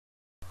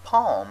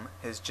Palm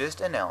has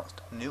just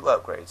announced new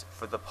upgrades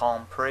for the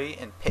Palm Pre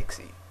and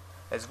Pixi,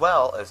 as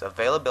well as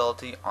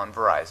availability on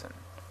Verizon.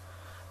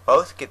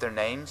 Both get their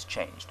names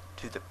changed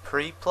to the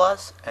Pre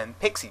Plus and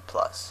Pixi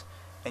Plus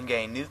and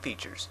gain new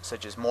features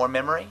such as more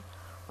memory,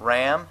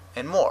 RAM,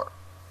 and more.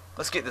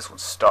 Let's get this one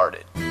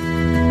started.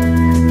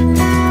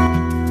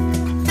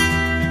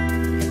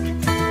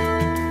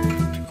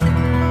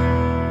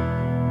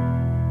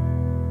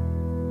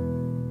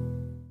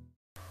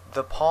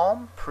 The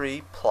Palm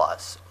Pre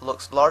Plus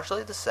looks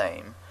largely the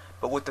same,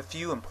 but with a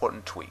few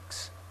important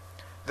tweaks.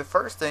 The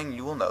first thing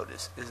you will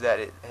notice is that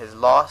it has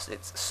lost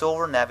its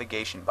silver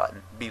navigation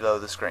button below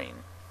the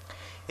screen.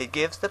 It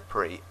gives the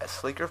Pre a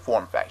sleeker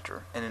form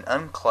factor and an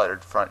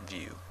uncluttered front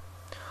view.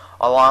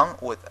 Along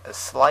with a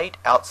slight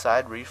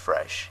outside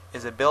refresh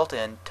is a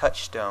built-in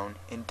touchstone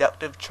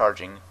inductive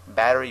charging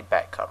battery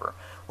back cover,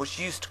 which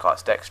used to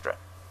cost extra.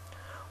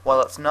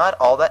 While it's not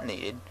all that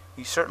needed,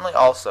 you certainly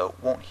also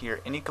won't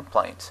hear any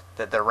complaints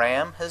that the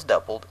RAM has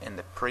doubled in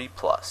the Pre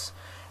Plus,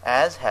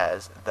 as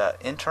has the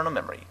internal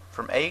memory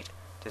from 8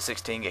 to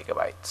 16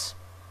 gigabytes.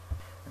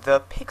 The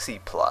Pixi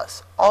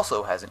Plus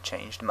also hasn't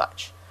changed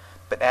much,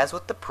 but as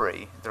with the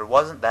Pre, there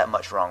wasn't that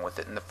much wrong with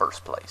it in the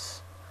first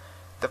place.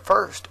 The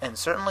first and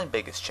certainly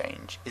biggest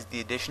change is the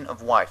addition of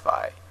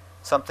Wi-Fi,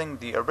 something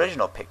the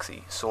original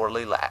Pixi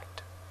sorely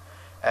lacked.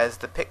 As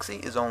the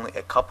Pixi is only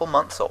a couple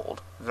months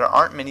old, there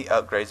aren't many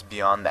upgrades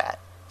beyond that,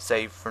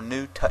 save for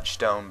new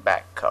touchstone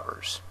back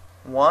covers.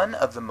 One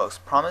of the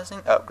most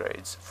promising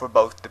upgrades for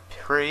both the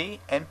Pre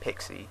and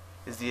Pixi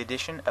is the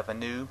addition of a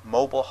new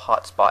mobile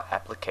hotspot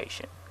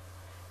application.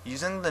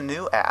 Using the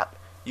new app,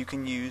 you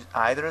can use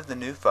either of the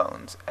new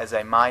phones as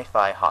a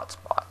MiFi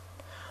hotspot.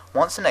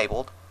 Once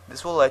enabled,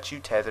 this will let you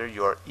tether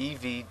your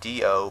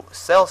EVDO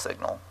cell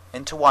signal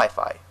into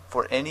Wi-Fi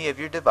for any of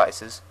your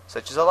devices,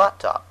 such as a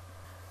laptop.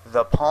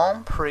 The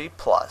Palm Pre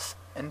Plus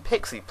and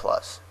Pixi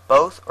Plus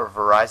both are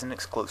Verizon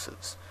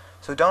exclusives,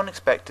 so don't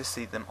expect to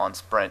see them on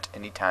Sprint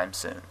anytime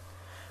soon.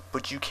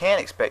 But you can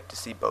expect to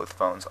see both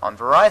phones on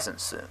Verizon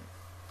soon.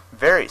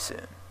 Very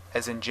soon,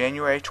 as in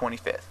January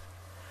 25th.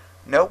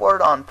 No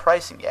word on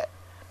pricing yet,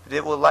 but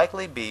it will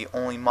likely be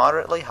only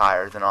moderately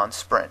higher than on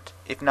Sprint,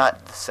 if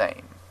not the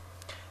same.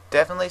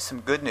 Definitely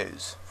some good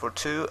news for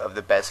two of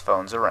the best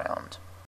phones around.